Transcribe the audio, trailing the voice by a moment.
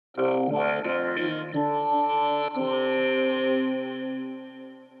The weather in Brooklyn.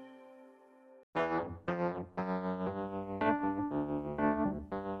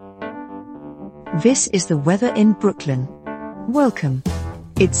 This is the weather in Brooklyn. Welcome.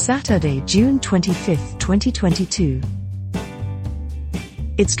 It's Saturday, June 25th, 2022.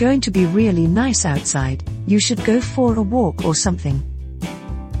 It's going to be really nice outside. You should go for a walk or something.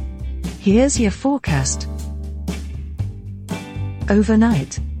 Here's your forecast.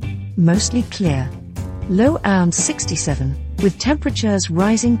 Overnight. Mostly clear. Low around 67, with temperatures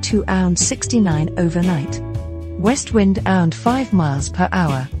rising to around 69 overnight. West wind around 5 miles per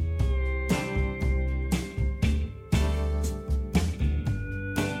hour.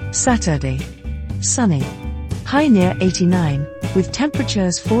 Saturday. Sunny. High near 89, with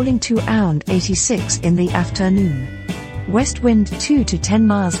temperatures falling to around 86 in the afternoon. West wind 2 to 10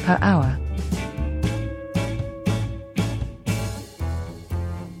 miles per hour.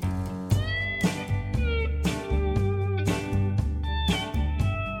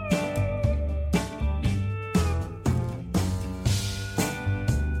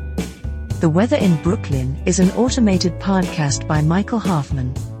 The Weather in Brooklyn is an automated podcast by Michael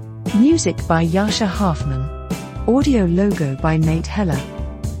Hoffman. Music by Yasha Hoffman. Audio logo by Nate Heller.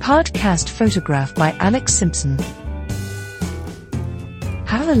 Podcast photograph by Alex Simpson.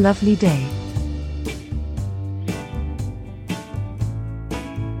 Have a lovely day.